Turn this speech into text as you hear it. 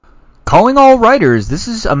Calling all writers, this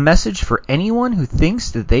is a message for anyone who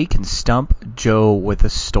thinks that they can stump Joe with a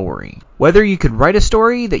story. Whether you could write a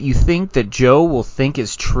story that you think that Joe will think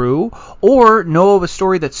is true, or know of a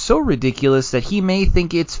story that's so ridiculous that he may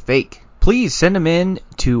think it's fake, please send them in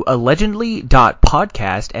to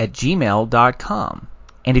allegedly.podcast@gmail.com.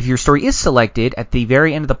 And if your story is selected at the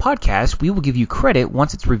very end of the podcast, we will give you credit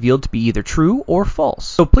once it's revealed to be either true or false.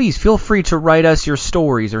 So please feel free to write us your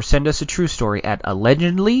stories or send us a true story at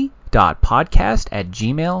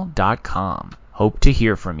allegedly.podcast@gmail.com. Hope to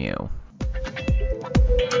hear from you.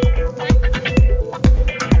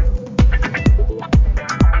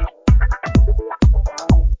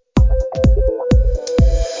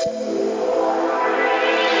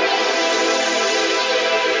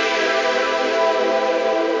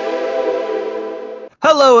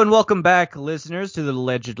 Hello and welcome back, listeners, to the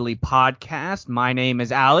Allegedly Podcast. My name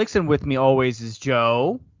is Alex, and with me always is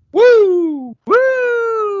Joe. Woo!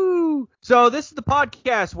 Woo! So this is the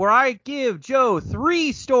podcast where I give Joe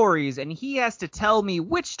 3 stories, and he has to tell me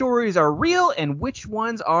which stories are real and which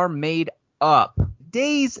ones are made up.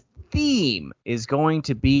 Today's theme is going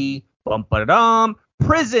to be prisons.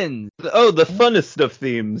 Oh, the funnest of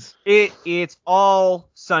themes. It's all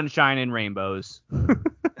sunshine and rainbows.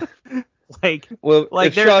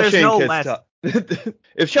 There's no less.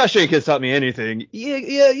 If Shawshank has taught me anything,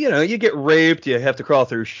 you get raped, you have to crawl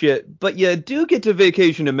through shit, but you do get to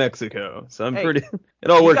vacation to Mexico. So it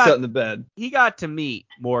all works out in the bed. He got to meet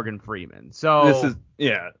Morgan Freeman. So this is,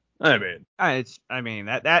 that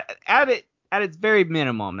at its very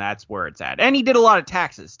minimum, that's where it's at. And he did a lot of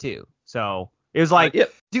taxes too. So it was like,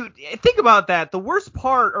 dude, think about that. The worst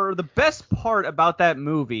part or the best part about that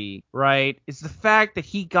movie, right, is the fact that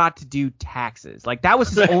he got to do taxes. Like, that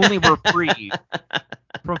was his only reprieve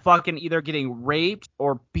from fucking either getting raped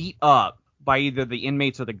or beat up by either the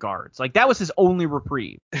inmates or the guards. Like, that was his only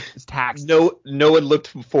reprieve, his taxes. No one looked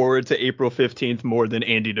forward to April 15th more than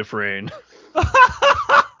Andy Dufresne.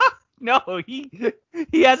 No, he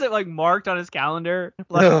has it like marked on his calendar.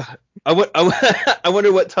 Like, I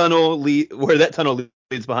wonder what where that tunnel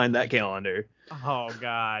leads behind that calendar. Oh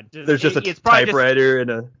God! There's just a typewriter and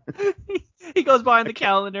a. He goes behind the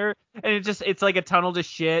calendar, and it's like a tunnel to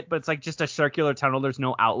shit, but it's like just a circular tunnel. There's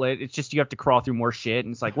no outlet. It's just you have to crawl through more shit,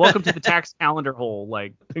 and it's like, welcome to the tax calendar hole.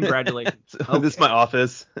 Like, congratulations. Okay. This is my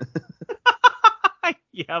office.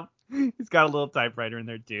 Yep. He's got a little typewriter in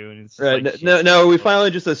there too, and it's right. Like, no, are we finally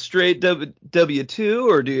just a straight W-2,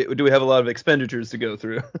 or do we have a lot of expenditures to go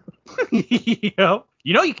through? You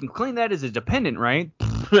can claim that as a dependent, right?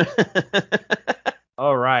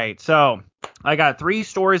 All right, so I got 3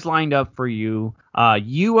 stories lined up for you.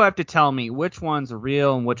 You have to tell me which ones are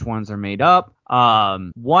real and which ones are made up.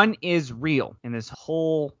 One is real, and this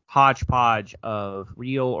whole hodgepodge of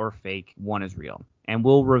real or fake, one is real, and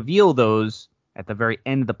we'll reveal those at the very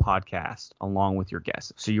end of the podcast, along with your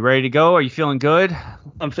guesses. So you ready to go? Are you feeling good?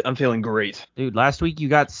 I'm feeling great. Dude, last week you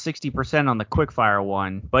got 60% on the quickfire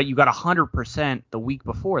one, but you got 100% the week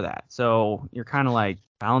before that. So you're kind of like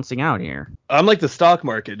balancing out here. I'm like the stock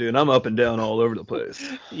market, dude. I'm up and down all over the place.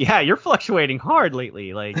 Yeah, you're fluctuating hard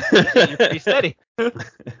lately. Like, you're pretty steady.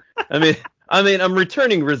 I mean, I'm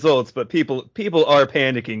returning results, but people are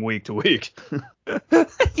panicking week to week.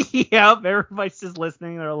 Yep, everybody's just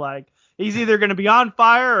listening. They're like, he's either going to be on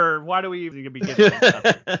fire, or why do we even be getting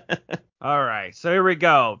stuff? All right, so here we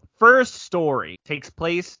go. First story takes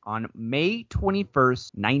place on May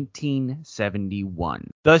 21st,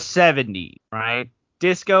 1971. The 70s, right?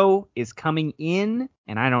 Disco is coming in,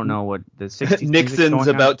 and I don't know what the 60s Nixon's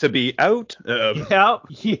about to be out.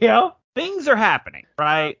 Yep. Things are happening,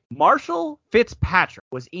 right? Marshall Fitzpatrick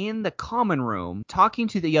was in the common room talking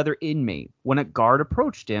to the other inmate when a guard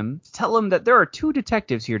approached him to tell him that there are 2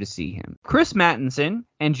 detectives here to see him. Chris Mattinson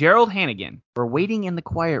and Gerald Hannigan were waiting in the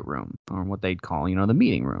quiet room, or what they'd call, the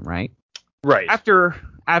meeting room, right? Right.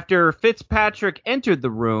 After Fitzpatrick entered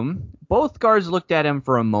the room, both guards looked at him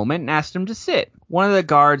for a moment and asked him to sit. One of the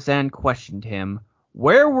guards then questioned him.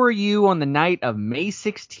 "Where were you on the night of May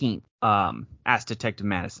 16th? Asked Detective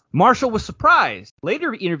Madison. Marshall was surprised.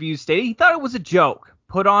 Later interviews stated he thought it was a joke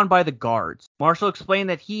put on by the guards. Marshall explained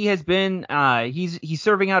that he has been, he's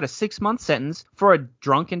serving out a 6-month sentence for a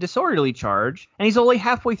drunk and disorderly charge, and he's only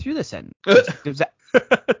halfway through the sentence.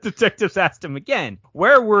 Detectives asked him again,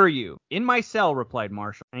 "Where were you?" "In my cell," replied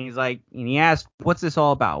Marshall. And he asked, "What's this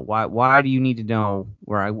all about? Why do you need to know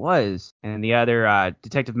where I was?" And the other,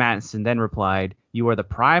 Detective Madison, then replied, "You are the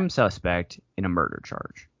prime suspect in a murder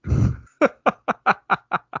charge."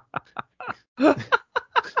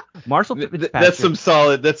 Marshall Fitzpatrick. That's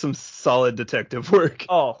some solid detective work.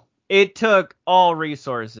 Oh, it took all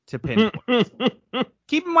resources to pinpoint.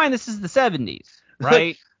 keep in mind this is the 70s,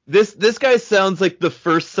 right? This guy sounds like the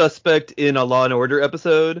first suspect in a Law and Order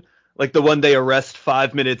episode. Like the one they arrest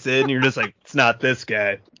 5 minutes in, and you're just like, it's not this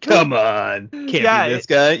guy. Come on. Can't be this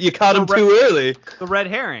guy. You caught him too early. The red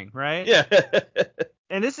herring, right? Yeah.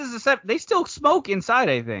 And this is they still smoke inside,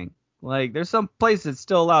 I think. Like, there's some places that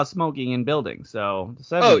still allow smoking in buildings, so the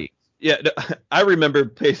 70s. Oh, yeah. No, I remember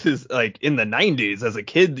places, like, in the 90s, as a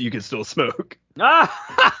kid, you could still smoke.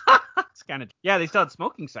 It's kind of... Yeah, they still had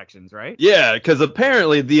smoking sections, right? Yeah, because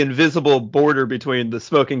apparently the invisible border between the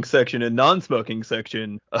smoking section and non-smoking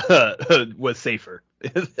section was safer.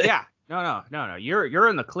 Yeah. No. You're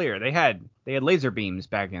in the clear. They had laser beams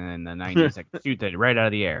back in the 90s that could shoot that right out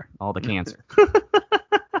of the air, all the cancer.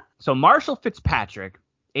 So Marshall Fitzpatrick,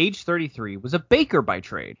 age 33, was a baker by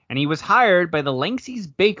trade, and he was hired by the Lanksy's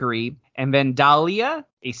Bakery in Vandalia,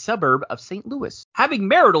 a suburb of St. Louis. Having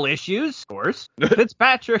marital issues, of course,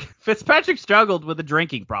 Fitzpatrick struggled with a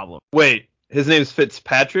drinking problem. Wait, his name's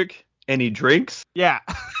Fitzpatrick, and he drinks? Yeah.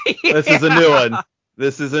 This is a new one.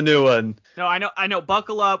 This is a new one. No, I know.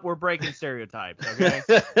 Buckle up. We're breaking stereotypes, okay?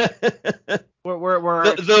 we're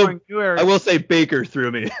exploring new areas. I will say Baker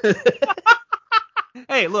threw me.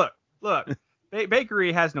 Hey, look.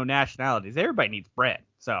 Bakery has no nationalities. Everybody needs bread.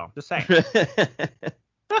 So, just saying.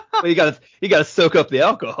 Well, you gotta soak up the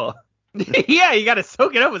alcohol. Yeah, you gotta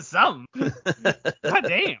soak it up with something. God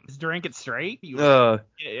damn. Just drink it straight.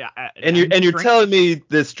 And you're telling me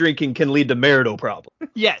this drinking can lead to marital problems?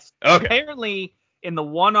 Yes. Okay. Apparently, in the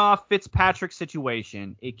one-off Fitzpatrick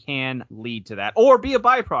situation, it can lead to that, or be a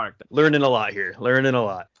byproduct. Learning a lot here.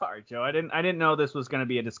 Sorry, Joe. I didn't know this was going to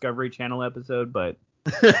be a Discovery Channel episode, but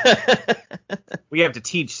we have to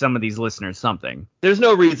teach some of these listeners something. There's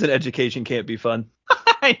no reason education can't be fun.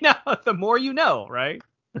 I know. The more you know, right?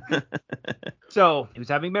 So he was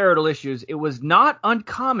having marital issues. It was not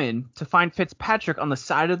uncommon to find Fitzpatrick on the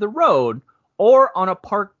side of the road or on a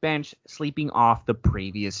park bench sleeping off the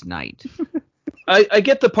previous night. I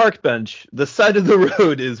get the park bench. The side of the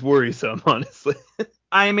road is worrisome, honestly.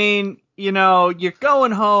 I mean, you're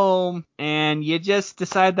going home and you just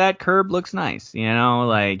decide that curb looks nice.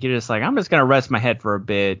 Like you're just like, I'm just going to rest my head for a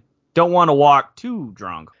bit. Don't want to walk too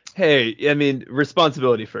drunk. Hey, I mean,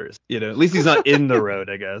 responsibility first. At least he's not in the road,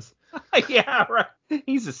 I guess. Yeah, right.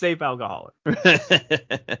 He's a safe alcoholic.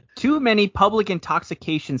 Too many public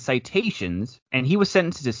intoxication citations, and he was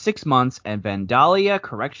sentenced to 6 months at Vandalia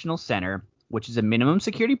Correctional Center, which is a minimum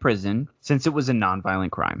security prison, since it was a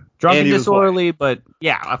nonviolent crime. Drunk and disorderly, but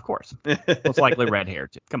yeah, of course. Most likely red hair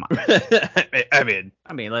too. Come on. I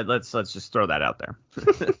mean, let's just throw that out there.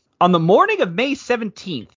 On the morning of May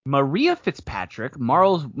 17th, Maria Fitzpatrick,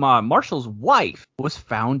 Marshall's wife, was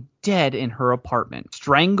found dead in her apartment,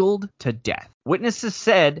 strangled to death. Witnesses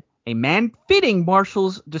said a man fitting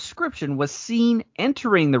Marshall's description was seen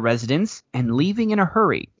entering the residence and leaving in a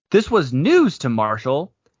hurry. This was news to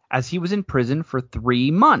Marshall, as he was in prison for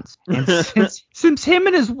 3 months. And since him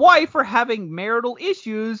and his wife were having marital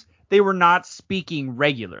issues, they were not speaking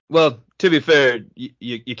regularly. Well, to be fair,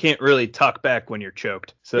 you can't really talk back when you're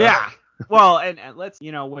choked. So. Yeah. Well, and let's,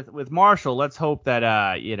 with Marshall, let's hope that,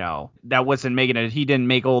 that wasn't making it. He didn't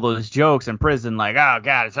make all those jokes in prison like, oh,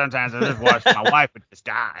 God, sometimes I just watch my wife would just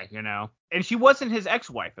die, And she wasn't his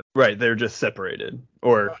ex-wife. Right. They're just separated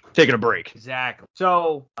or taking a break. Exactly.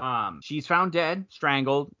 So she's found dead,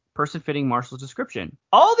 strangled, person fitting Marshall's description.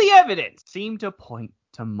 All the evidence seemed to point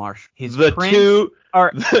to Marshall. The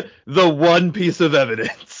one piece of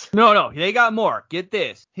evidence. No, they got more. Get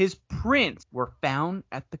this. His prints were found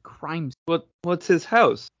at the crime scene. What's his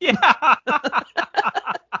house? Yeah.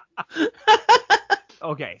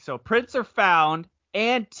 Okay, so prints are found,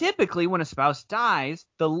 and typically when a spouse dies,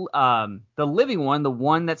 the living one, the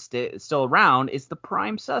one that's still around, is the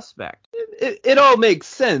prime suspect. It all makes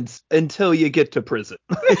sense until you get to prison.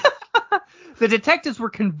 The detectives were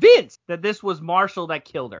convinced that this was Marshall that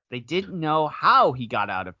killed her. They didn't know how he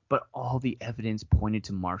got out of it, but all the evidence pointed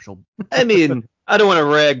to Marshall. I mean, I don't want to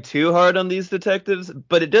rag too hard on these detectives,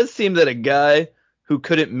 but it does seem that a guy who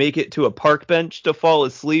couldn't make it to a park bench to fall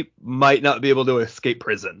asleep might not be able to escape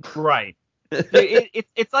prison. Right.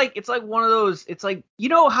 It's like one of those. It's like,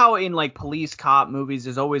 how in like police cop movies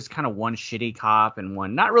there's always kind of one shitty cop and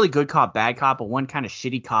one not really good cop, bad cop, but one kind of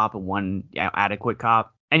shitty cop and one adequate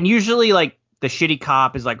cop. And usually like the shitty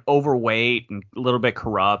cop is like overweight and a little bit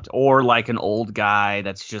corrupt, or like an old guy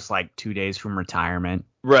that's just like 2 days from retirement.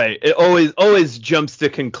 Right. It always jumps to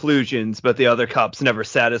conclusions, but the other cop's never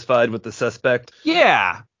satisfied with the suspect.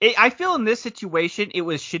 Yeah. I feel in this situation, it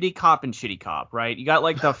was shitty cop and shitty cop, right? You got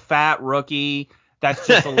like the fat rookie that's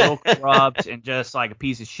just a little corrupt and just like a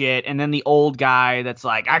piece of shit. And then the old guy that's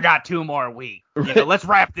like, I got 2 more weeks. Let's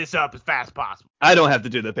wrap this up as fast as possible. I don't have to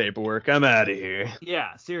do the paperwork. I'm out of here.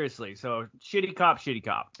 Yeah, seriously. So shitty cop, shitty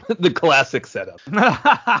cop. The classic setup.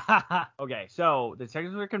 Okay, so the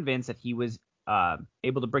detectives were convinced that he was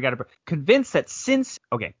able to break out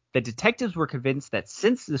the detectives were convinced that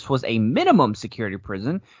since this was a minimum security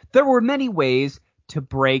prison, there were many ways to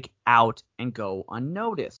break out and go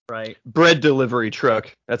unnoticed, right? Bread delivery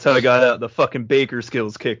truck. That's how I got out. The fucking baker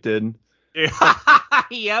skills kicked in.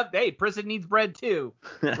 Yep. Hey, prison needs bread too,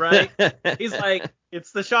 right? He's like,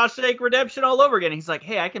 it's the Shawshank Redemption all over again. He's like,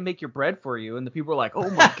 hey, I can make your bread for you. And the people are like, oh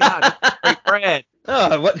my God, great bread.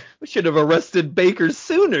 Oh, what? We should have arrested bakers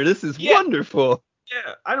sooner. This is wonderful.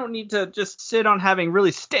 Yeah, I don't need to just sit on having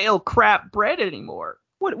really stale crap bread anymore.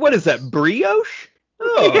 What is that, brioche?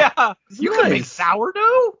 Oh, yeah, you can make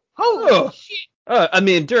sourdough? Holy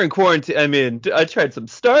shit. During quarantine, I tried some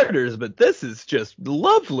starters, but this is just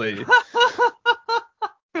lovely.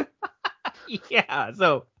 Yeah,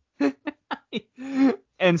 so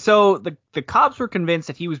and so the cops were convinced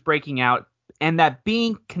that he was breaking out and that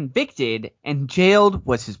being convicted and jailed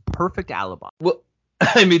was his perfect alibi. Well,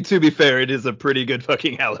 I mean, to be fair, it is a pretty good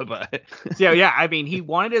fucking alibi. So, yeah, I mean, he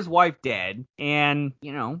wanted his wife dead, and,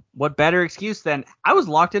 what better excuse than I was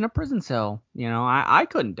locked in a prison cell. I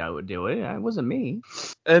couldn't do it. It wasn't me.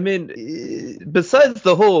 I mean, besides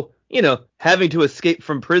the whole, having to escape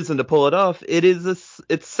from prison to pull it off,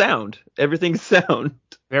 it's sound. Everything's sound.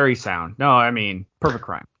 Very sound. No, I mean, perfect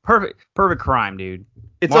crime. Perfect crime, dude.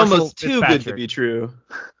 It's almost too good to be true.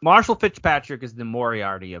 Marshall Fitzpatrick is the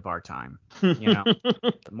Moriarty of our time. The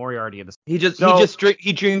Moriarty of the.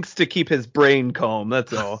 He drinks to keep his brain calm.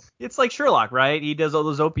 That's all. It's like Sherlock, right? He does all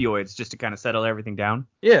those opioids just to kind of settle everything down.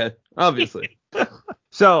 Yeah, obviously.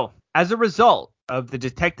 So, as a result of the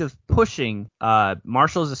detectives pushing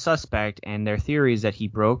Marshall as a suspect and their theories that he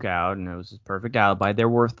broke out and it was his perfect alibi, there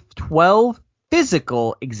were 12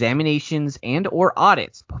 physical examinations and or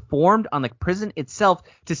audits performed on the prison itself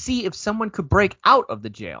to see if someone could break out of the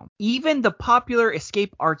jail. Even the popular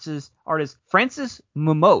escape artist Francis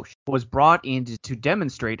Mimosh was brought in to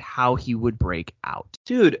demonstrate how he would break out.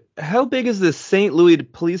 Dude, how big is this St. Louis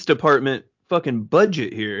Police Department fucking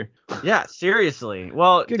budget here? Yeah, seriously.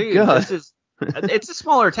 Well, dude, it's a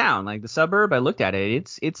smaller town. Like the suburb, I looked at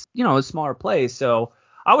it. It's a smaller place, so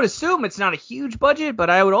I would assume it's not a huge budget,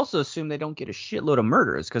 but I would also assume they don't get a shitload of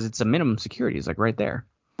murders because it's a minimum security. It's like right there.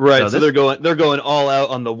 Right. So they're going all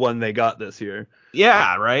out on the one they got this year.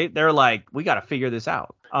 Yeah. Right. They're like, we got to figure this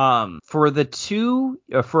out. For a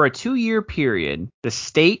 2-year period, the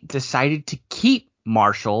state decided to keep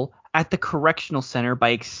Marshall at the correctional center by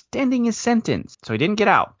extending his sentence, so he didn't get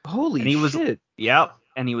out. Holy shit. Yep.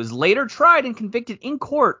 And he was later tried and convicted in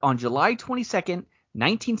court on July 22nd.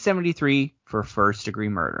 1973 for first-degree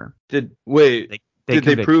murder. Did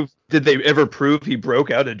they ever prove he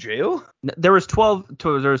broke out of jail? There was 12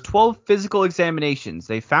 physical examinations.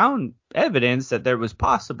 They found evidence that there was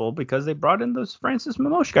possible because they brought in this Francis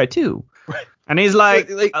Mimosh guy too. Right. And he's like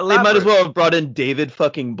they might as well have brought in David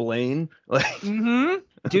fucking Blaine.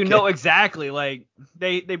 Dude, no, exactly. Like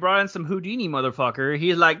they brought in some Houdini motherfucker.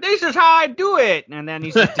 He's like, this is how I do it, and then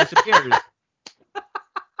he just disappears.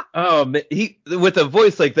 Oh, man, with a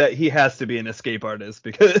voice like that, he has to be an escape artist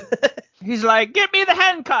because he's like, "Give me the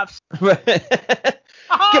handcuffs."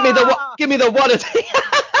 Give me the water tank.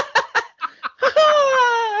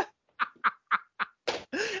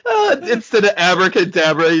 Instead of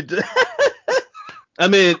abracadabra. I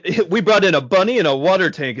mean, we brought in a bunny and a water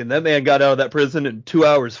tank, and that man got out of that prison in 2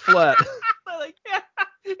 hours flat.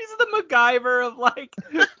 He's the MacGyver of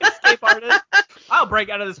escape artists. I'll break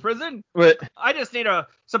out of this prison. Right. I just need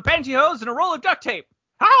some pantyhose and a roll of duct tape.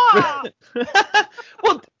 Ah!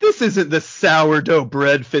 Well, this isn't the sourdough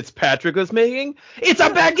bread Fitzpatrick was making. It's a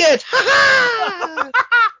baguette.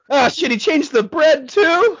 Oh shit! He changed the bread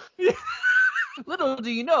too. Little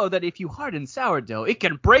do you know that if you harden sourdough, it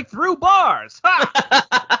can break through bars.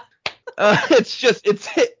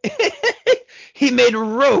 He made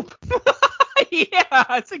rope. Yeah,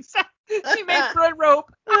 it's exactly. He made bread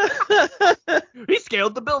rope. He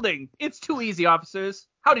scaled the building. It's too easy, officers.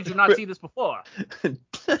 How did you not see this before?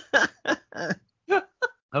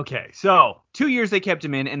 Okay, so 2 years they kept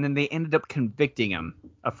him in, and then they ended up convicting him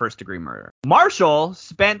of first-degree murder. Marshall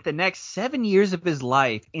spent the next 7 years of his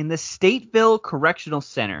life in the Stateville Correctional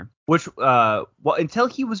Center, which until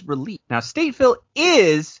he was released. Now, Stateville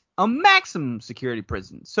is a maximum security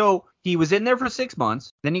prison, so he was in there for 6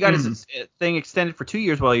 months. Then he got his thing extended for 2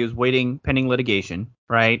 years while he was waiting pending litigation.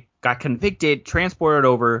 Right? Got convicted, transported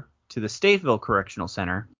over to the Stateville Correctional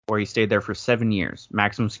Center, where he stayed there for 7 years,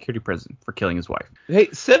 maximum security prison, for killing his wife. Hey,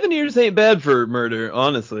 7 years ain't bad for murder,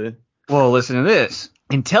 honestly. Well, listen to this.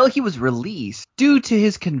 Until he was released due to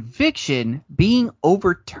his conviction being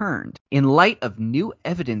overturned in light of new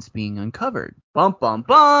evidence being uncovered. Bum, bum,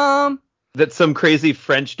 bum. That some crazy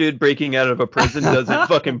French dude breaking out of a prison doesn't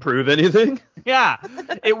fucking prove anything? Yeah.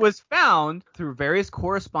 It was found through various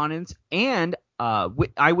correspondence and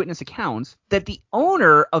eyewitness accounts that the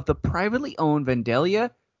owner of the privately owned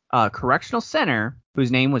Vandalia Correctional Center,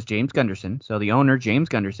 whose name was James Gunderson, so the owner, James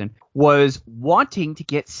Gunderson, was wanting to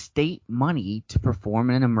get state money to perform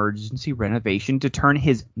an emergency renovation to turn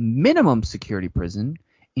his minimum security prison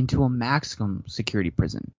into a maximum security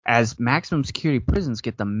prison. As maximum security prisons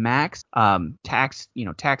get the max tax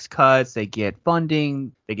cuts, they get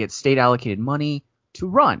funding, they get state allocated money to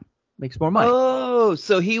run. Makes more money. Oh,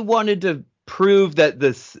 so he wanted to prove that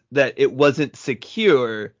it wasn't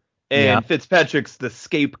secure. And Fitzpatrick's the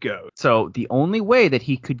scapegoat. So the only way that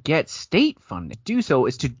he could get state funding to do so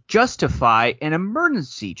is to justify an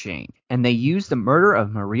emergency change. And they used the murder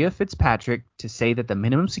of Maria Fitzpatrick to say that the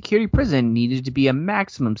minimum security prison needed to be a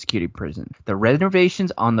maximum security prison. The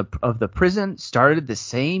renovations of the prison started the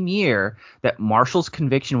same year that Marshall's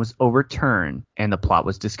conviction was overturned and the plot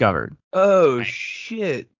was discovered. Oh,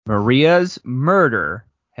 shit. Maria's murder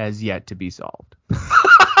has yet to be solved.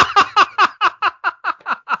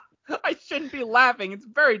 I shouldn't be laughing. It's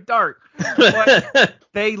very dark. But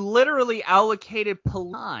they literally allocated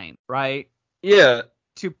time, right? Yeah.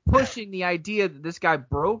 To pushing the idea that this guy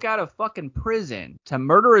broke out of fucking prison to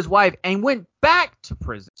murder his wife and went back to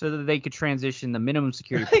prison so that they could transition the minimum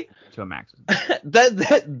security to a maximum.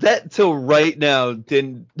 That till right now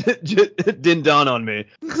didn't dawn on me.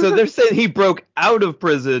 So they're saying he broke out of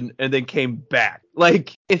prison and then came back.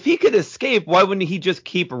 Like, if he could escape, why wouldn't he just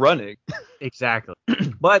keep running? Exactly.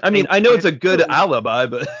 But I mean, I know it's a good alibi,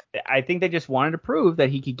 but I think they just wanted to prove that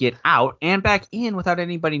he could get out and back in without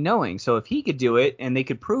anybody knowing. So if he could do it and they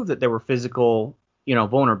could prove that there were physical,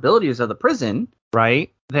 vulnerabilities of the prison,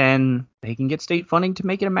 right, then they can get state funding to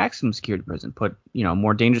make it a maximum security prison. Put,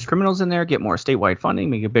 more dangerous criminals in there, get more statewide funding,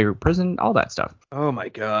 make a bigger prison, all that stuff. Oh my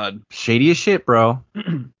God. Shady as shit, bro.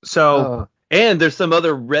 So... And there's some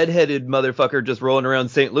other redheaded motherfucker just rolling around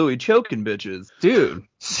St. Louis choking bitches. Dude,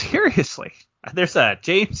 seriously. There's a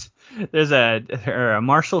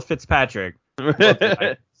Marshall Fitzpatrick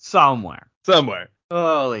somewhere. Somewhere.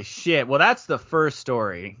 Holy shit. Well, that's the first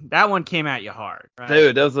story. That one came at you hard.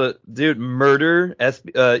 Right? Dude, murder,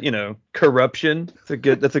 corruption.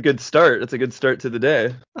 That's a good start. That's a good start to the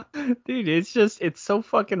day. Dude, it's so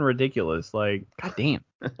fucking ridiculous. Like, goddamn.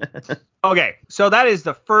 Okay, so that is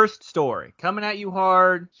the first story. Coming at you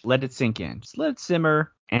hard. Let it sink in. Just let it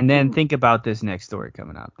simmer. And then think about this next story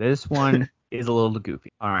coming up. This one is a little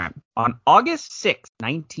goofy. All right. On August 6th,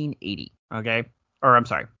 1980. Okay. Or I'm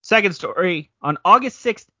sorry. Second story. On August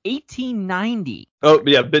 6th, 1890. Oh,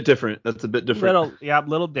 yeah. A bit different. That's a bit different.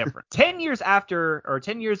 Little different. 10 years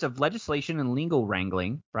of legislation and legal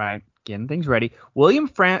wrangling, right? Getting things ready. William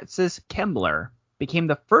Francis Kemmler became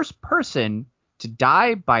the first person to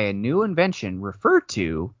die by a new invention referred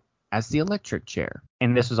to as the electric chair.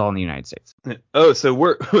 And this was all in the United States. Oh, so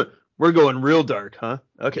we're going real dark, huh?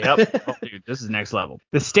 Okay. Yep. Oh, dude, this is next level.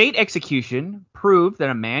 The state execution proved that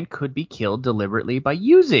a man could be killed deliberately by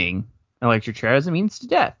using an electric chair as a means to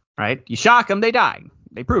death, right? You shock them, they die.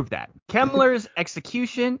 They proved that. Kemmler's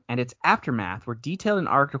execution and its aftermath were detailed in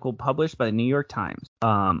an article published by the New York Times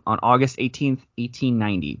on August 18th,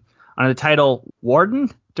 1890. Under the title, Warden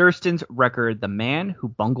Durston's Record, the Man Who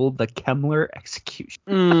Bungled the Kemmler Execution.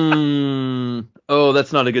 Oh,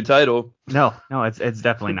 that's not a good title. No, it's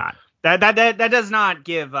definitely not. That does not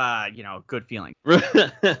give good feeling.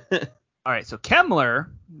 All right, so Kemmler,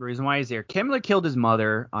 the reason why he's there, Kemmler killed his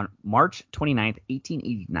mother on March 29th,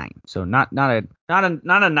 1889. So not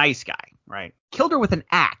a nice guy, right? Killed her with an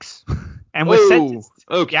axe and was sentenced.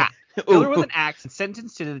 Okay. Yeah, killed her with an axe and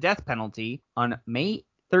sentenced to the death penalty on May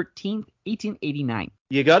 13th, 1889.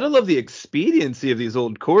 You gotta love the expediency of these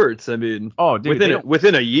old courts. I mean, dude,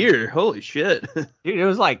 within a year, holy shit. Dude, it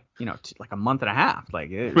was like, like a month and a half.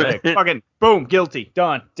 Like fucking boom, guilty,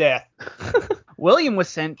 done, death. William was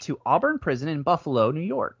sent to Auburn Prison in Buffalo, New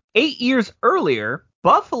York. 8 years earlier,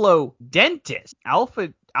 Buffalo dentist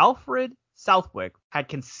Alfred Southwick had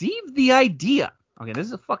conceived the idea. Okay, this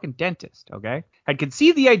is a fucking dentist, okay? Had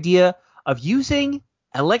conceived the idea of using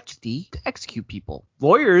electricity to execute people.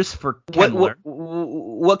 Lawyers for Kemmler.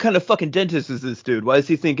 What kind of fucking dentist is this dude? Why is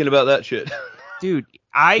he thinking about that shit? Dude,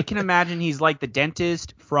 I can imagine he's like the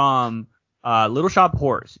dentist from Little Shop of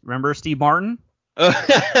Horrors. Remember Steve Martin?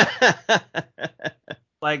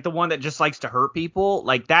 like the one that just likes to hurt people.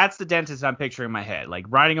 Like that's the dentist I'm picturing in my head. Like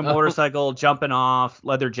riding a motorcycle, jumping off,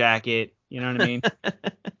 leather jacket. You know what I mean?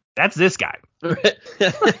 That's this guy.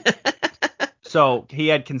 So he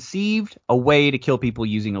had conceived a way to kill people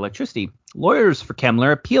using electricity. Lawyers for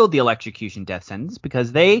Kemmler appealed the electrocution death sentence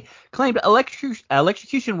because they claimed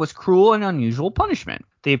electrocution was cruel and unusual punishment.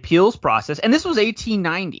 The appeals process, and this was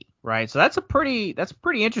 1890, right? So that's pretty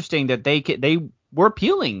interesting that they were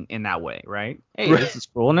appealing in that way, right? Hey, this is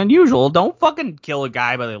cruel and unusual. Don't fucking kill a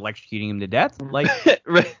guy by electrocuting him to death. Like,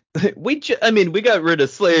 right. We got rid of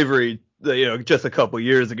slavery, just a couple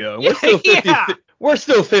years ago. We're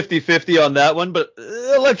still 50-50 on that one, but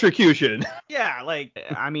electrocution. Yeah, like,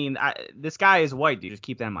 I mean, this guy is white, dude. Just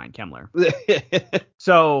keep that in mind, Kemmler.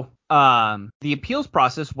 So, the appeals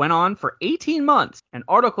process went on for 18 months. An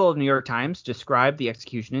article of New York Times described the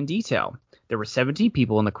execution in detail. There were 17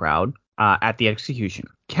 people in the crowd at the execution.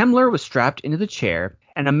 Kemmler was strapped into the chair,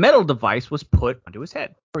 and a metal device was put onto his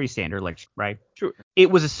head. Pretty standard, like, right? Sure. It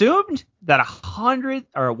was assumed that 100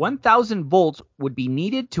 or 1,000 volts would be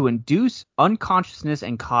needed to induce unconsciousness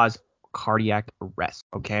and cause cardiac arrest.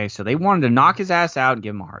 Okay, so they wanted to knock his ass out and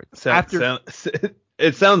give him a heart.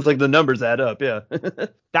 It sounds like the numbers add up, yeah.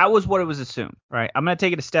 That was what it was assumed, right? I'm going to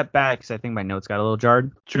take it a step back because I think my notes got a little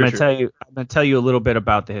jarred. Sure, I'm going to tell you a little bit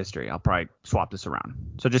about the history. I'll probably swap this around.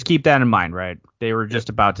 So just keep that in mind, right? They were just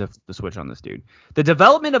about to switch on this dude. The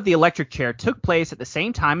development of the electric chair took place at the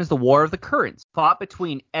same time as the War of the Currents, fought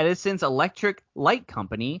between Edison's Electric Light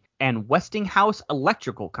Company and Westinghouse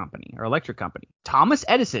Electric Company. Thomas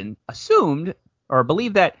Edison assumed or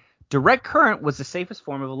believed that direct current was the safest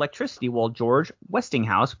form of electricity, while George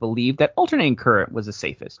Westinghouse believed that alternating current was the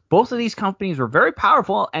safest. Both of these companies were very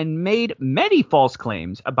powerful and made many false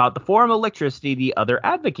claims about the form of electricity the other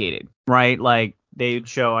advocated, right? Like, they'd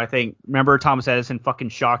show, I think, remember Thomas Edison fucking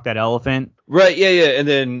shocked that elephant? Right, yeah. And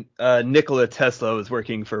then Nikola Tesla was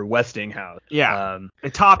working for Westinghouse. Yeah.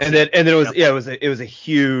 It topped. And then it was a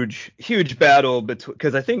huge battle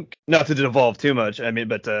because I think, not to devolve too much,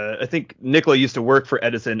 but I think Nikola used to work for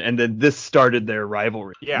Edison, and then this started their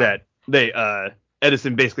rivalry. Yeah. That they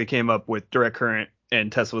Edison basically came up with direct current,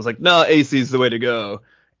 and Tesla was like, no, AC is the way to go.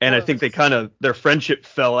 And I think their friendship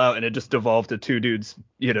fell out, and it just devolved to two dudes,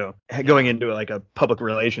 going into like a public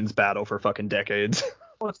relations battle for fucking decades.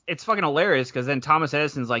 Well, it's fucking hilarious because then Thomas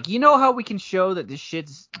Edison's like, you know how we can show that this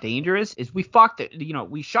shit's dangerous is we shocked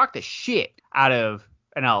the shit out of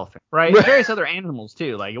an elephant, right? Various other animals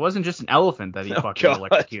too. Like, it wasn't just an elephant that he fucking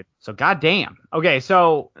electrocuted. So goddamn. Okay,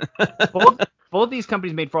 so both these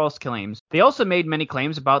companies made false claims. They also made many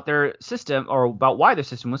claims about their system or about why their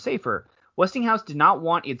system was safer. Westinghouse did not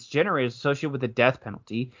want its generators associated with the death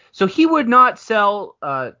penalty, so he would not sell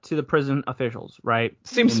to the prison officials, right?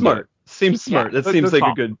 Seems smart. Yeah, that seems like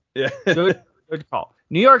a good... Yeah. Good call.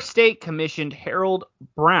 New York State commissioned Harold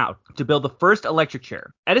Brown to build the first electric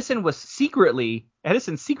chair. Edison secretly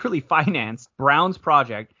financed Brown's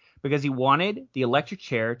project because he wanted the electric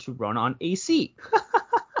chair to run on AC.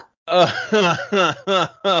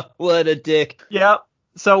 What a dick. Yep.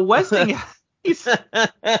 So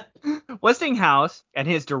Westinghouse and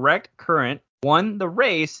his direct current won the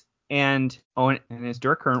race and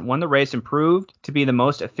proved to be the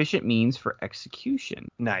most efficient means for execution.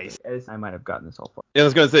 Nice. I might have gotten this all far. I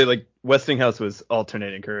was going to say, like, Westinghouse was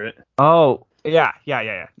alternating current. Oh, yeah.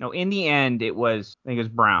 No, in the end, I think it was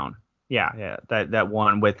Brown. Yeah, that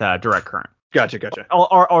one with direct current. Gotcha.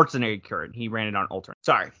 Or alternating current. He ran it on alternate.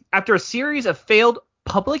 Sorry. After a series of failed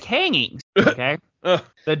public hangings, okay,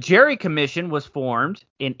 the Jerry Commission was formed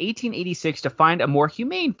in 1886 to find a more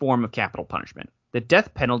humane form of capital punishment. The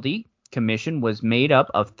death penalty commission was made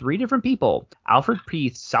up of 3 different people: Alfred P.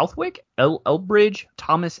 Southwick, Elbridge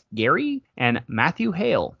Thomas Gary, and Matthew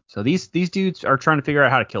Hale. So these dudes are trying to figure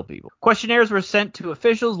out how to kill people. Questionnaires were sent to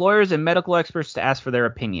officials, lawyers, and medical experts to ask for their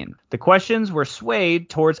opinion. The questions were swayed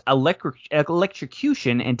towards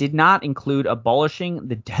electrocution and did not include abolishing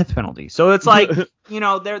the death penalty. So it's like,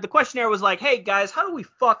 the questionnaire was like, hey guys, how do we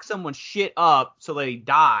fuck someone's shit up so they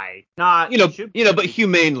die? Not, but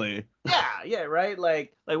humanely. Yeah, right.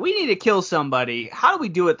 Like we need to kill somebody. How do we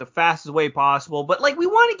do it the fastest way possible? But like, we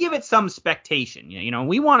want to give it some expectation.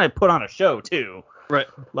 We want to put on a show too. Right.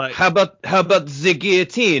 Like, how about the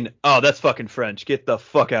guillotine? Oh, that's fucking French. Get the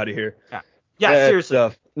fuck out of here. Yeah, seriously.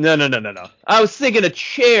 No. I was thinking a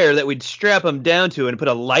chair that we'd strap him down to and put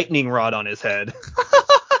a lightning rod on his head.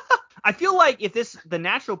 I feel like if the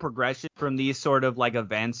natural progression from these sort of like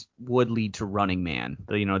events would lead to Running Man,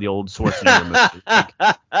 the old Schwarzenegger movie.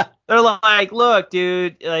 They're like, look,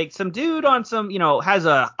 dude, like some dude on some, has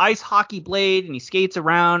a ice hockey blade and he skates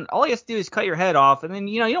around. All he has to do is cut your head off, and then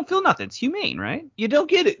you don't feel nothing. It's humane, right? You don't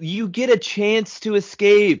get it. You get a chance to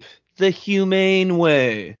escape the humane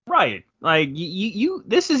way. Right. Like you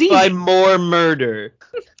this is easy. By more murder.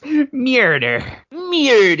 Murder.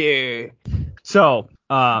 So,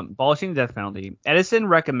 abolishing the death penalty, Edison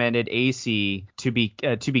recommended AC to be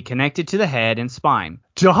connected to the head and spine.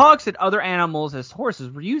 Dogs and other animals as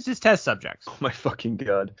horses were used as test subjects. Oh my fucking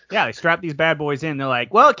god. Yeah, they strapped these bad boys in. They're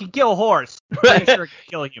like, well, it can kill a horse. Pretty sure it can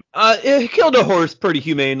kill him. It killed a horse pretty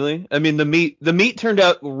humanely. I mean, the meat turned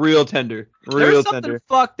out real tender. There's something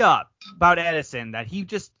fucked up about Edison that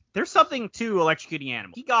there's something to electrocuting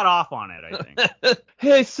animals. He got off on it, I think.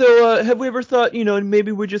 Hey, so have we ever thought,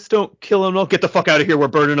 maybe we just don't kill them? Don't get the fuck out of here. We're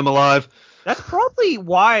burning them alive. That's probably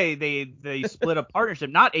why they split a partnership.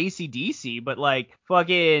 Not AC/DC, but like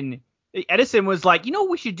fucking Edison was like, what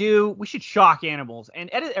we should do? We should shock animals.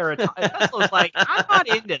 And Tesla was like, I'm not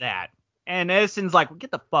into that. And Edison's like, well,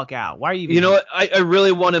 get the fuck out. Why are you? You know what? I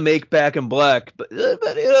really want to make Back in Black, but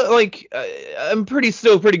I'm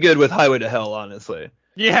still pretty good with Highway to Hell, honestly.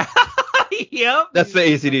 Yeah. Yep. That's the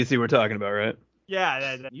AC/DC we're talking about, right?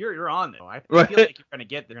 Yeah, you're on though. I feel like you're gonna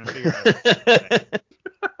figure it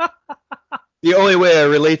out. The only way I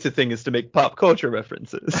relate to things is to make pop culture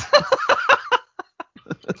references.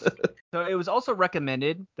 So it was also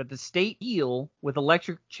recommended that the state deal with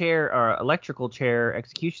electrical chair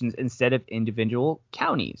executions instead of individual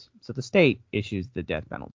counties. So the state issues the death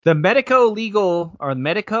penalty. The Medico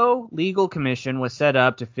Legal Commission was set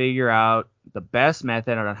up to figure out the best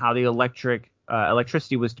method on how the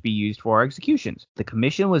electricity was to be used for executions. The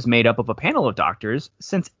commission was made up of a panel of doctors.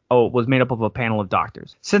 Since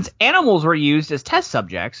animals were used as test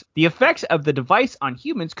subjects, the effects of the device on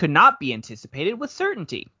humans could not be anticipated with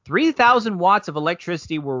certainty. 3,000 watts of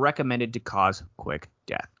electricity were recommended to cause quick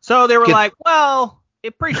death. So they were like, well,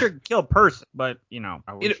 it pretty sure could kill a person, but sure?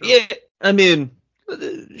 Yeah, I mean,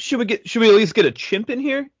 should we at least get a chimp in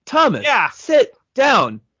here? Thomas, yeah, sit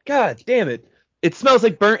down. God damn it. It smells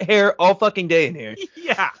like burnt hair all fucking day in here.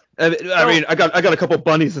 Yeah. I mean, I got a couple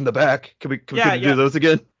bunnies in the back. Can we do those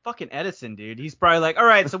again? Fucking Edison, dude. He's probably like, all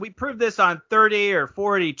right, so we proved this on 30 or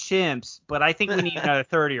 40 chimps, but I think we need another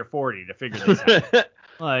 30 or 40 to figure this out.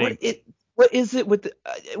 Like, what is it with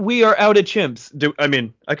we are out of chimps?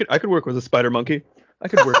 I could work with a spider monkey. I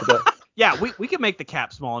could work with that. Yeah, we could make the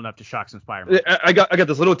cap small enough to shock some spider monkeys. I got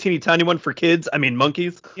this little teeny tiny one for kids. I mean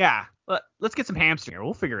monkeys. Yeah. Let's get some hamsters here.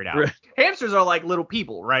 We'll figure it out. Right. Hamsters are like little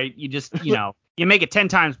people, right? You just, you make it 10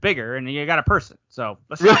 times bigger and you got a person. So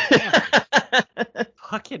let's not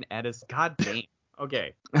fucking Edison. God damn.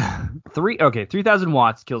 Okay. 3,000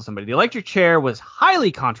 watts kills somebody. The electric chair was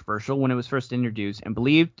highly controversial when it was first introduced and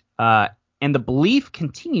the belief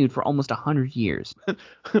continued for almost 100 years.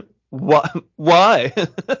 Why?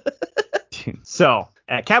 So,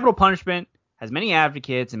 capital punishment has many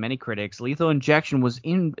advocates and many critics. Lethal injection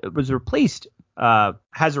has replaced the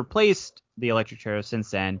electric chair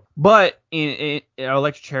since then. But in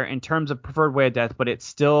electric chair in terms of preferred way of death, but it's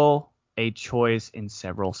still a choice in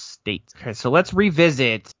several states. Okay, so let's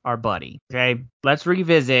revisit our buddy. Okay, let's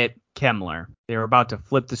revisit Kemmler. They were about to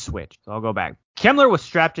flip the switch. So I'll go back. Kemmler was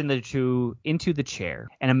strapped into the chair,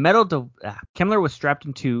 and a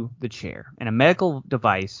medical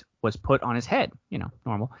device was put on his head.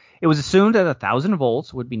 Normal. It was assumed that 1,000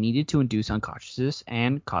 volts would be needed to induce unconsciousness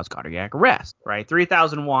and cause cardiac arrest. Right?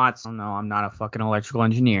 3,000 watts. Oh no, I'm not a fucking electrical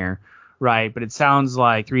engineer. Right, but it sounds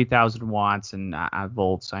like 3,000 watts and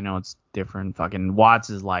volts. I know it's different. Fucking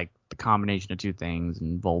watts is like the combination of two things,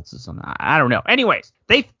 and volts is something. I don't know. Anyways,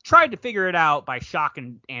 they tried to figure it out by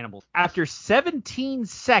shocking animals. After 17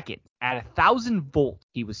 seconds at 1,000 volts,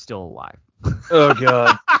 he was still alive. Oh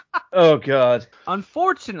god. Oh god.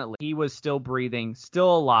 Unfortunately, he was still breathing,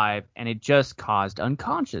 still alive, and it just caused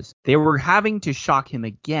unconscious. They were having to shock him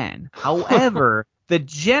again. However, the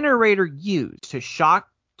generator used to shock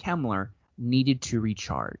Kemmler needed to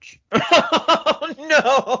recharge. Oh,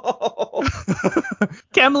 no.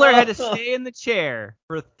 Kemmler had to stay in the chair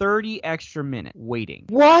for 30 extra minutes waiting.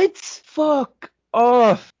 What? Fuck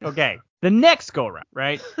off. Okay, the next go round,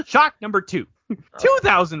 right? Shock number 2.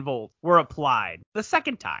 2,000 volts were applied. The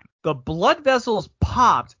second time, the blood vessels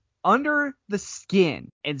popped under the skin,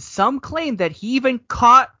 and some claim that he even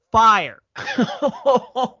caught fire.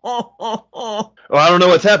 Well, I don't know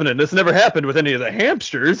what's happening. This never happened with any of the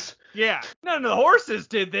hamsters. Yeah, none of the horses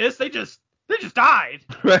did this. They just died.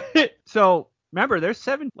 Right. So Remember, there's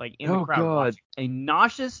 7 in the crowd watching. A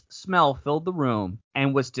nauseous smell filled the room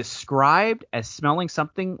and was described as smelling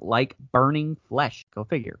something like burning flesh. Go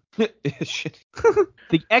figure.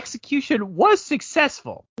 The execution was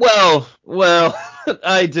successful. Well,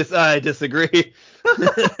 I disagree.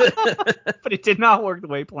 But it did not work the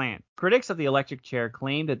way planned. Critics of the electric chair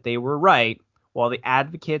claimed that they were right, while the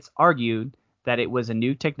advocates argued that it was a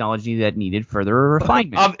new technology that needed further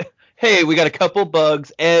refinement. Hey, we got a couple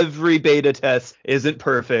bugs. Every beta test isn't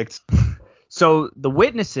perfect. So the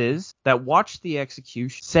witnesses that watched the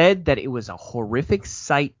execution said that it was a horrific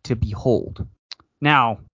sight to behold.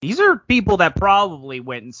 Now, these are people that probably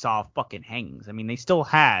went and saw fucking hangings. I mean, they still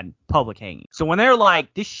had public hangings. So when they're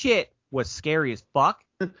like, this shit was scary as fuck,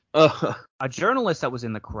 a journalist that was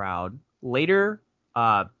in the crowd later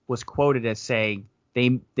was quoted as saying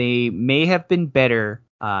they may have been better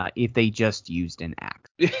if they just used an axe.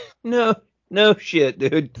 No shit,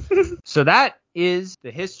 dude. So that is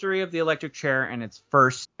the history of the electric chair and its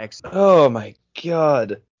first execution. Oh my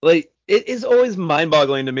god. Like, it is always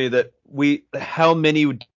mind-boggling to me that how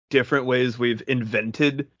many different ways we've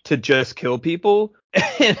invented to just kill people.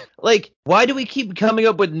 Like, why do we keep coming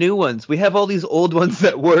up with new ones? We have all these old ones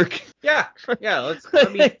that work. Yeah.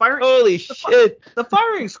 Holy shit. The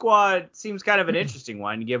firing squad seems kind of an interesting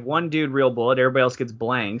one. You give one dude real bullet, everybody else gets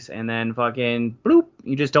blanks, and then fucking bloop,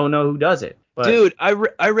 you just don't know who does it. But, dude, I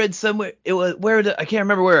read somewhere, I can't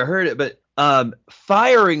remember where I heard it, but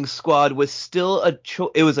firing squad was still a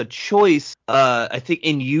choice, I think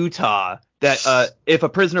in Utah, that if a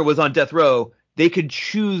prisoner was on death row, they could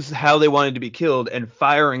choose how they wanted to be killed, and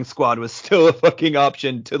firing squad was still a fucking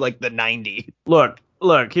option to like the 90s. Look,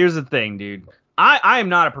 here's the thing, dude. I am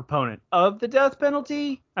not a proponent of the death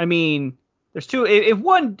penalty. I mean, there's two. If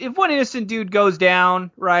one innocent dude goes down,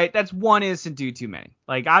 right, that's one innocent dude too many.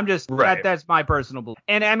 Like, I'm just right. That's my personal belief.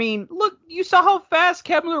 And I mean, look, you saw how fast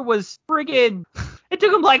Kemmler was friggin'. It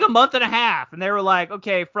took him like a month and a half, and they were like,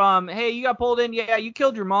 okay, from hey, you got pulled in, yeah, you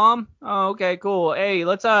killed your mom. Oh, okay, cool. Hey,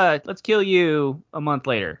 let's kill you a month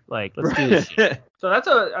later. Like, let's do this shit. So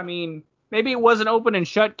I mean, maybe it was an open and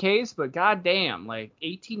shut case, but goddamn, like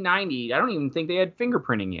 1890, I don't even think they had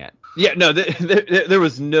fingerprinting yet. Yeah, no, there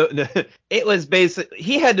was no. It was basically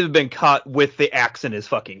he had to have been caught with the axe in his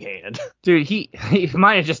fucking hand. Dude, he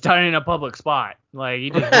might have just done it in a public spot. Like,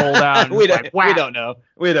 he just rolled out. And we don't know.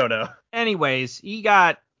 Anyways, he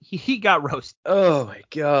got roasted. Oh my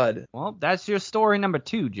god. Well, that's your story number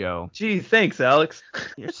 2, Joe. Gee, thanks, Alex.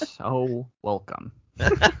 You're so welcome.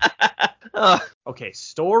 Okay,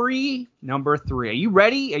 story number 3. Are you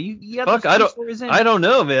ready? Fuck, I don't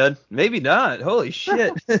know, man. Maybe not. Holy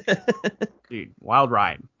shit. Dude, wild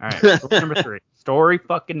ride. All right, story number 3. Story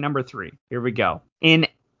fucking number 3. Here we go. In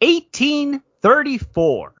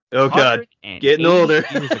 1834. Oh god, getting older.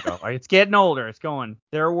 Years ago. It's getting older. It's going.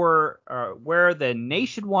 There were where the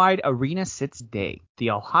nationwide arena sits today.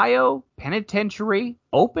 The Ohio Penitentiary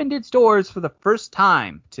opened its doors for the first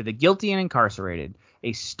time to the guilty and incarcerated.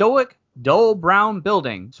 A stoic, dull brown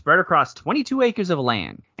building spread across 22 acres of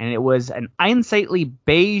land, and it was an unsightly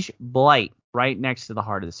beige blight right next to the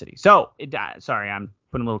heart of the city. So, I'm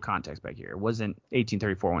putting a little context back here. It wasn't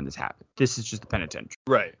 1834 when this happened. This is just the penitentiary.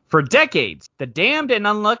 Right. For decades, the damned and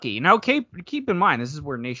unlucky. Now, keep in mind, this is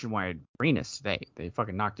where Nationwide arenas today. They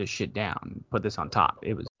fucking knocked this shit down and put this on top.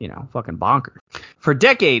 It was, fucking bonkers. For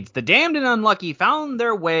decades, the damned and unlucky found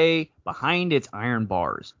their way behind its iron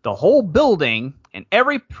bars. The whole building and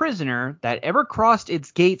every prisoner that ever crossed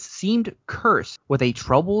its gates seemed cursed with a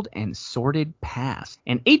troubled and sordid past.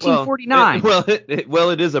 In 1849... Well,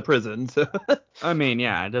 it is a prison, so... I mean,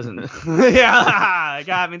 yeah, it doesn't... Yeah, it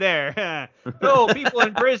got me there. Oh, people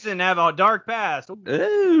in prison have a dark past.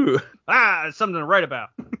 Ooh. Something to write about.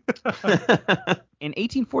 In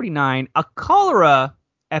 1849, a cholera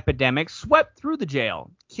epidemic swept through the jail,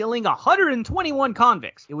 killing 121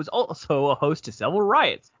 convicts. It was also a host to several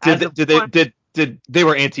riots. They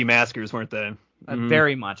were anti-maskers, weren't they?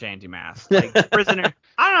 Very much anti-mask. Like, prisoner.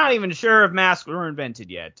 I'm not even sure if masks were invented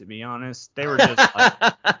yet, to be honest. They were just like...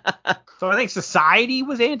 So I think society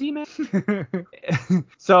was anti-mask.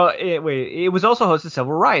 So it was also host to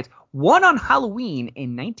several riots. One on Halloween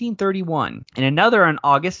in 1931 and another on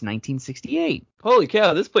August 1968. Holy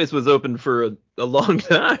cow, this place was open for a long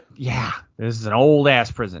time. Yeah, this is an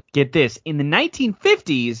old-ass prison. Get this. In the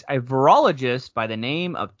 1950s, a virologist by the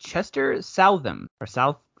name of Chester Southam, or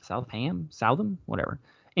Southam, whatever,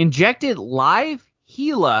 injected live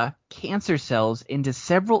HeLa cancer cells into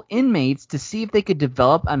several inmates to see if they could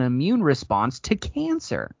develop an immune response to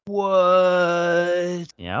cancer. What?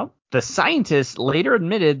 Yep. The scientists later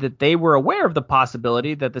admitted that they were aware of the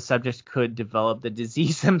possibility that the subjects could develop the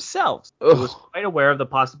disease themselves. It was quite aware of the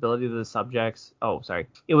possibility that the subjects...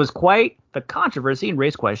 It was quite the controversy and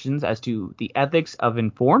raised questions as to the ethics of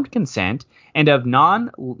informed consent and of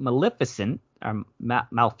non-maleficent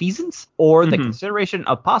malfeasance or the consideration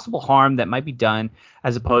of possible harm that might be done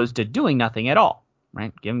as opposed to doing nothing at all.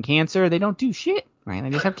 Right? Give them cancer, they don't do shit. Right?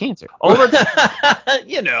 They just have cancer.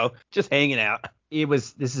 Just hanging out.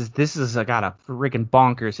 This is got a freaking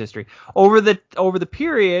bonkers history. Over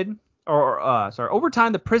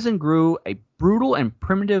time, the prison grew a brutal and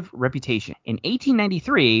primitive reputation. In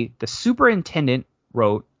 1893, the superintendent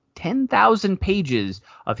wrote 10,000 pages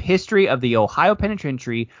of history of the Ohio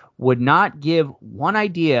Penitentiary would not give one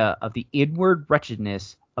idea of the inward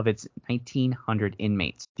wretchedness of its 1,900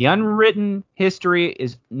 inmates. The unwritten history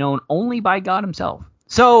is known only by God himself.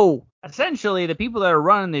 So, essentially, the people that are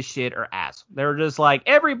running this shit are ass. They're just like,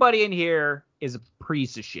 everybody in here is a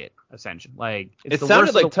piece of shit, essentially. Like, it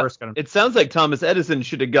sounds like Thomas Edison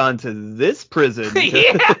should have gone to this prison.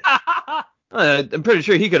 Yeah! I'm pretty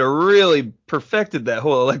sure he could have really perfected that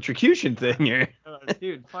whole electrocution thing here.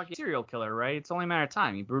 Dude, fucking serial killer, right? It's only a matter of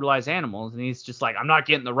time. He brutalized animals, and he's just like, I'm not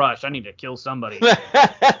getting the rush. I need to kill somebody.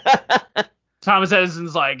 Thomas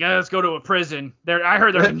Edison's like, let's go to a prison. I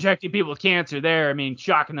heard they're injecting people with cancer there. I mean,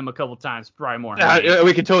 shocking them a couple times, probably more.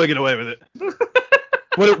 We can totally get away with it.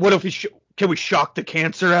 What if can we shock the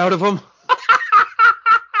cancer out of them?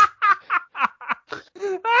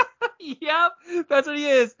 Yep, that's what he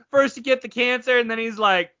is. First you get the cancer, and then he's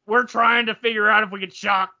like, we're trying to figure out if we can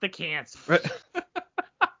shock the cancer. Right.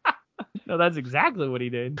 No, that's exactly what he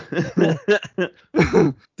did.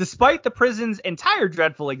 Despite the prison's entire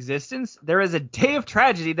dreadful existence, there is a day of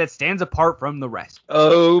tragedy that stands apart from the rest.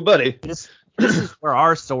 Oh, buddy. This is where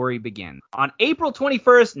our story begins. On April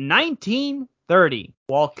 21st, 1930,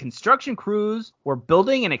 while construction crews were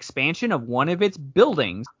building an expansion of one of its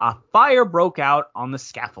buildings, a fire broke out on the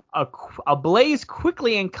scaffold. A blaze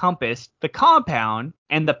quickly encompassed the compound,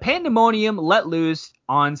 and the pandemonium let loose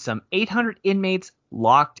on some 800 inmates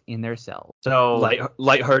locked in their cells. So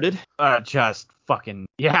lighthearted? Just fucking,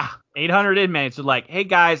 yeah. 800 inmates are like, hey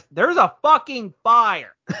guys, there's a fucking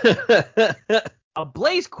fire. A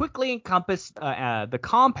blaze quickly encompassed the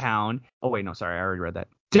compound. Oh wait, no, sorry, I already read that.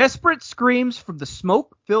 Desperate screams from the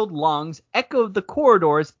smoke-filled lungs echoed the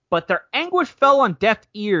corridors, but their anguish fell on deaf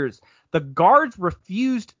ears. The guards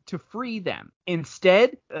refused to free them.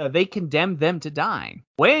 Instead, they condemned them to die,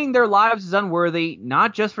 weighing their lives as unworthy,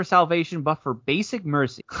 not just for salvation, but for basic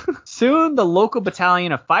mercy. Soon, the local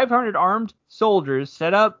battalion of 500 armed soldiers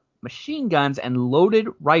set up machine guns and loaded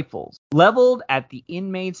rifles, leveled at the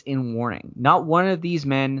inmates in warning. Not one of these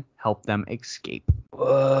men helped them escape.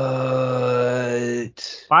 What?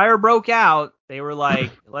 Fire broke out. They were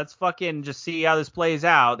like, let's fucking just see how this plays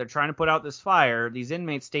out. They're trying to put out this fire. These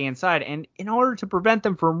inmates stay inside. And in order to prevent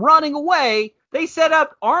them from running away, they set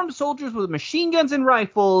up armed soldiers with machine guns and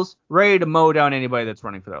rifles ready to mow down anybody that's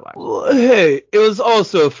running for their life. Hey, it was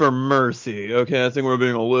also for mercy. Okay, I think we're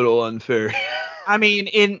being a little unfair. I mean,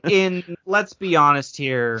 in let's be honest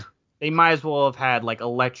here. They might as well have had, like,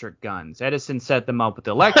 electric guns. Edison set them up with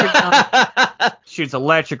electric guns, shoots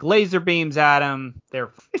electric laser beams at them. It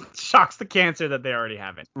shocks the cancer that they already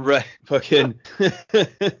have it. Right, fucking.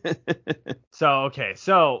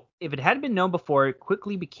 So if it hadn't been known before, it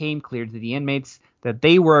quickly became clear to the inmates that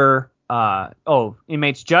they were,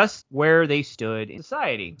 inmates just where they stood in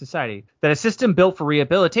society. That a system built for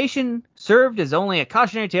rehabilitation served as only a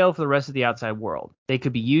cautionary tale for the rest of the outside world. They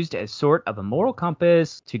could be used as sort of a moral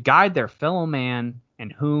compass to guide their fellow man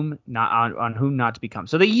and whom not to become.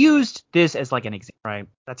 So they used this as like an example, right?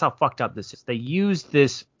 That's how fucked up this is. They used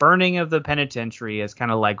this burning of the penitentiary as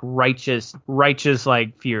kind of like righteous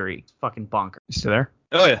like fury. It's fucking bonkers. You still there?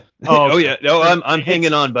 Oh yeah. Oh yeah. No, I'm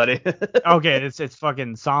hanging on, buddy. Okay, it's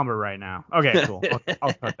fucking somber right now. Okay, cool.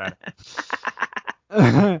 I'll cut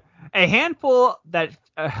that. A handful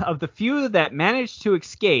of the few that managed to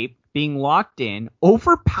escape being locked in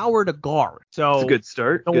overpowered a guard. So that's a good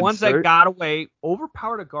start. The ones that got away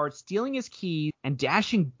overpowered a guard, stealing his keys and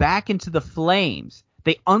dashing back into the flames.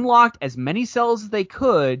 They unlocked as many cells as they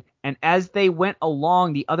could, and as they went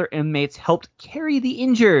along, the other inmates helped carry the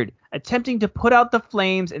injured, attempting to put out the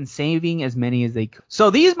flames and saving as many as they could. So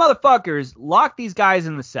these motherfuckers locked these guys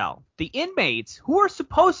in the cell. The inmates, who are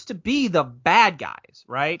supposed to be the bad guys,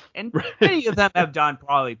 right? And many of them have done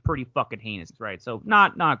probably pretty fucking heinous, right? So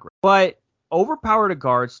not great. But overpowered a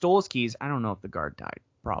guard, stole his keys. I don't know if the guard died.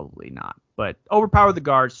 Probably not. But overpowered the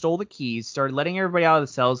guard, stole the keys, started letting everybody out of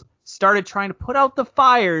the cells, started trying to put out the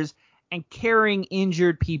fires and carrying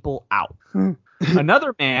injured people out.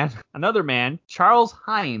 Another man, Charles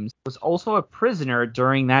Himes, was also a prisoner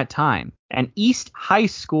during that time. An East High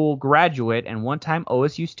School graduate and one-time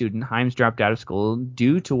OSU student, Himes dropped out of school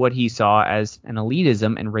due to what he saw as an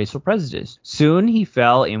elitism and racial prejudice. Soon he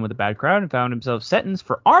fell in with a bad crowd and found himself sentenced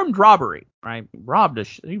for armed robbery. Right? He robbed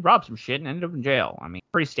some shit and ended up in jail. I mean,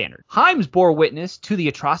 pretty standard. Himes bore witness to the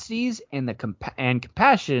atrocities and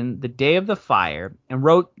compassion the day of the fire and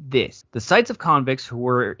wrote this. The sights of convicts who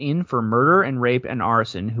were in for murder and rape and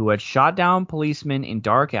arson, who had shot down policemen in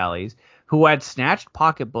dark alleys, who had snatched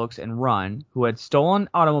pocketbooks and run, who had stolen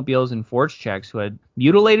automobiles and forged checks, who had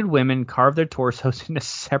mutilated women, carved their torsos into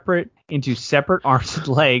separate arms and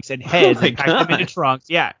legs and heads and packed them into trunks.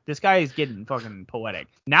 Yeah, this guy is getting fucking poetic.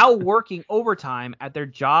 Now working overtime at their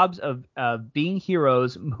jobs of being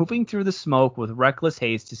heroes, moving through the smoke with reckless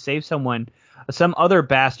haste to save some other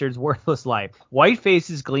bastard's worthless life. White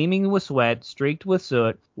faces gleaming with sweat, streaked with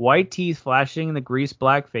soot, white teeth flashing in the greasy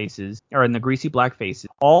black faces,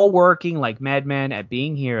 all working like madmen at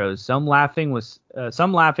being heroes. Some laughing,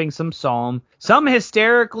 some solemn, some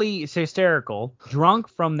hysterical, drunk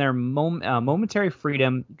from their momentary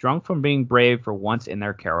freedom, drunk from being brave for once in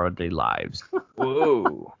their cowardly lives.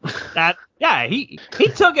 Whoa. He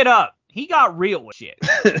took it up. He got real with shit.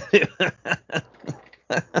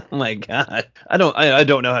 Oh my God. I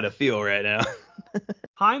don't know how to feel right now.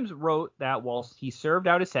 Himes wrote that whilst he served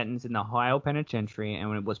out his sentence in the Ohio Penitentiary and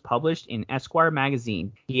when it was published in Esquire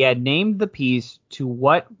magazine, he had named the piece To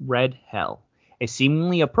What Red Hell, a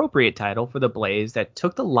seemingly appropriate title for the blaze that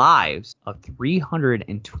took the lives of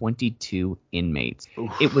 322 inmates.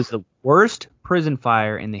 Oof. It was the worst prison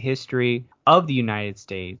fire in the history of the United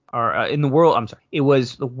States, in the world. I'm sorry. It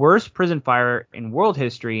was the worst prison fire in world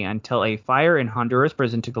history until a fire in Honduras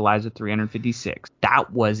prison took the lives of 356.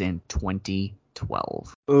 That was in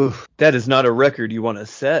 2012. Oof, that is not a record you want to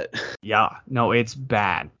set. Yeah, no, it's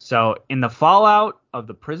bad. So, in the fallout of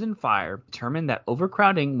the prison fire, determined that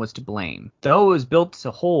overcrowding was to blame. Though it was built to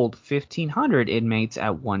hold 1,500 inmates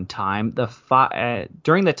at one time,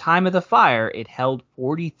 during the time of the fire, it held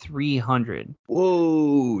 4,300.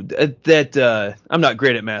 Whoa, that I'm not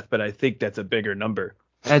great at math, but I think that's a bigger number.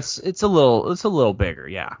 It's a little bigger,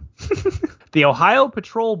 yeah. The Ohio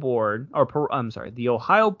Parole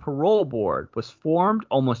Board was formed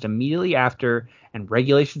almost immediately after, and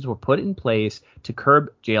regulations were put in place to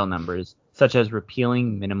curb jail numbers, such as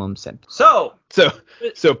repealing minimum sentence. So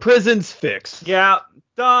prison's fixed. Yeah,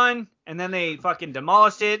 done. And then they fucking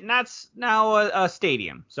demolished it, and that's now a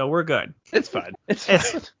stadium. So we're good. It's fine. This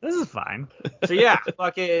is fine. So yeah,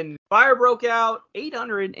 fucking fire broke out.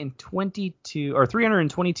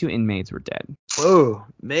 322 inmates were dead. Whoa,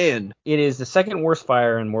 man. It is the second worst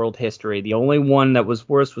fire in world history. The only one that was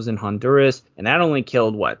worse was in Honduras, and that only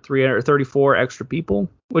killed 334 extra people,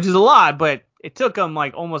 which is a lot, but it took them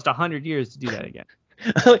like almost 100 years to do that again.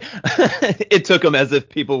 It took them as if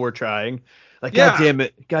people were trying. Like, yeah.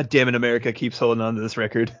 God damn it, America keeps holding on to this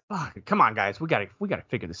record. Fuck, come on, guys, we gotta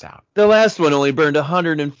figure this out. The last one only burned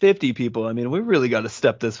 150 people. I mean, we really got to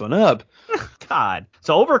step this one up. God.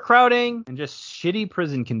 So overcrowding and just shitty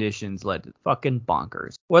prison conditions led to fucking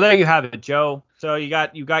bonkers. Well, there you have it, Joe. So you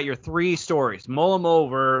got your 3 stories. Mull them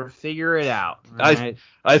over, figure it out. Right?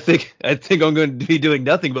 I think I'm going to be doing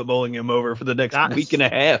nothing but mulling him over for the next week and a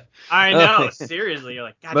half. I know, seriously. You're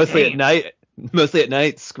like, God mostly damn. Mostly at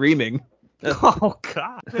night, screaming. Oh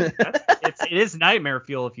God, it is nightmare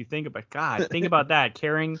fuel if you think about. God, think about that.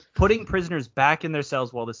 Putting prisoners back in their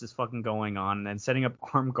cells while this is fucking going on, and then setting up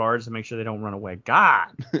armed guards to make sure they don't run away. God,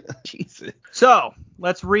 Jesus. So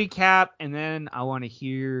let's recap, and then I want to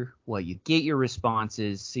hear you get your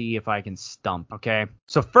responses. See if I can stump. Okay.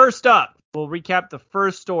 So first up, we'll recap the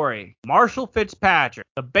first story. Marshall Fitzpatrick,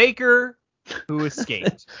 the baker who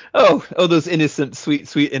escaped. oh, those innocent,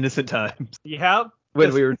 sweet innocent times. Yeah.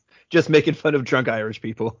 When we were just making fun of drunk Irish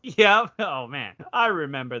people. Yeah. Oh man, I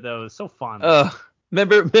remember those so fondly.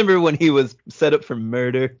 Remember when he was set up for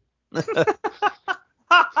murder?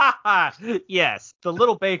 Yes, the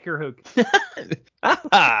little baker who.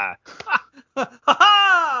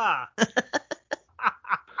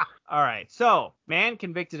 All right. So, man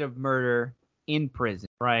convicted of murder in prison,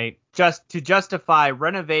 right? Just to justify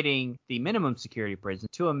renovating the minimum security prison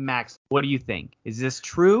to a max. What do you think? Is this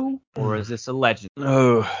true or is this a legend?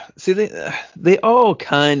 Oh, see, they all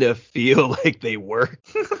kind of feel like they work.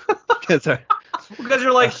 Because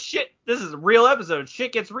you're like, shit, this is a real episode.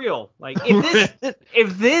 Shit gets real. Like,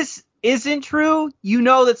 if this isn't true, you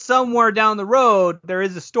know that somewhere down the road there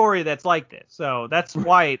is a story that's like this. So that's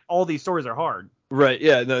why all these stories are hard. Right.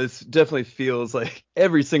 Yeah. No, this definitely feels like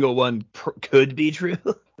every single one could be true.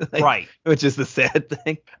 Like, Right. Which is the sad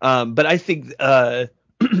thing. But I think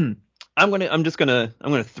I'm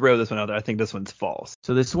gonna throw this one out there. I think this one's false.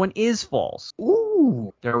 So this one is false.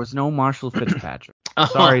 Ooh. There was no Marshall Fitzpatrick.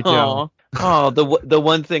 Sorry, Joe. Oh, the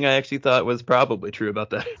one thing I actually thought was probably true about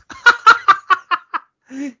that.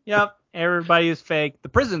 Yep. Everybody is fake. The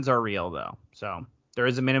prisons are real though. So there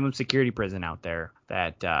is a minimum security prison out there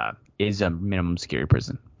that is a minimum security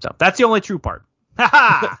prison. So that's the only true part.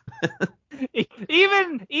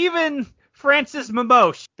 Even Francis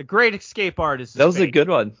Mamoche, the great escape artist. That was fake. a good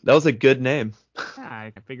one. That was a good name.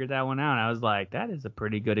 I figured that one out. I was like, that is a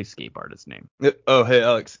pretty good escape artist name. Oh, hey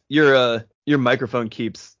Alex, your microphone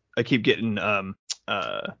I keep getting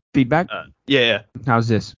Feedback? Yeah. How's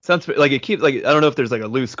this? Sounds like it keeps like I don't know if there's like a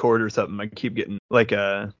loose cord or something. I keep getting like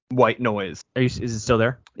a white noise. Is it still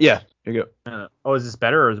there? Yeah. Here you go. Is this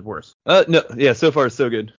better or is it worse? No. Yeah. So far so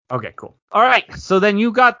good. Okay, cool. All right. So then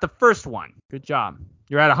you got the first one. Good job.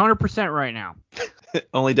 You're at 100% right now.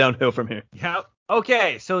 Only downhill from here. Yep.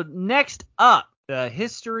 Okay. So next up, the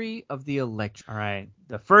history of the electric. All right.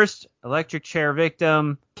 The first electric chair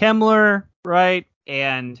victim, Kemmler, right?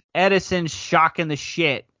 And Edison shocking the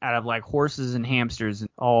shit out of like horses and hamsters and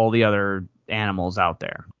all the other animals out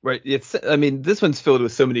there. Right. I mean, this one's filled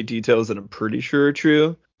with so many details that I'm pretty sure are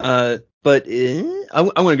true. But I'm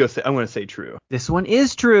gonna say true. This one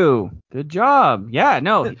is true. Good job. Yeah.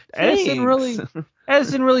 No. Edison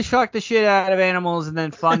really shocked the shit out of animals and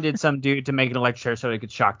then funded some dude to make an electric chair so he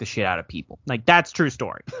could shock the shit out of people. Like, that's true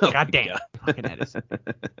story. God damn. Fucking Edison.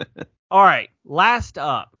 All right. Last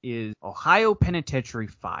up is Ohio Penitentiary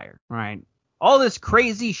fire. Right. All this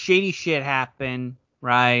crazy, shady shit happened.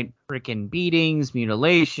 Right. Freaking beatings,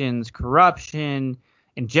 mutilations, corruption,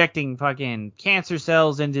 injecting fucking cancer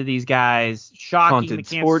cells into these guys, shocking Haunted the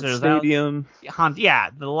cancer sports cells. stadium.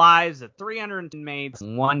 The lives of 300 inmates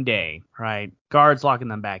in one day, right? Guards locking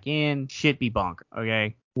them back in. Shit be bonker,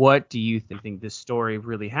 okay? What do you think this story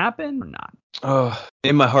really happened or not? Oh,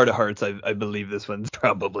 in my heart of hearts, I believe this one's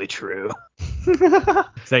probably true. Is that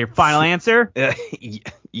your final answer?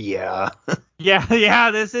 Yeah.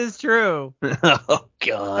 Yeah, this is true. Oh, God.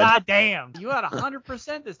 God damn. You had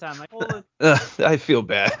 100% this time. Like, I feel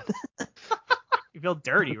bad. You feel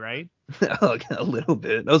dirty, right? A little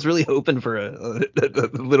bit. I was really hoping for a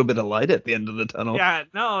little bit of light at the end of the tunnel. Yeah,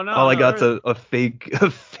 no. All I got's a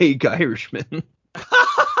fake Irishman.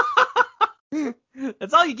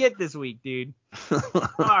 That's all you get this week, dude.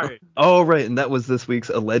 Sorry. All right, and that was this week's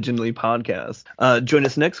Allegedly podcast. Join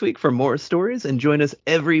us next week for more stories, and join us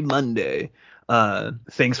every Monday.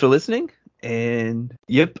 Thanks for listening, and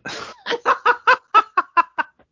yep.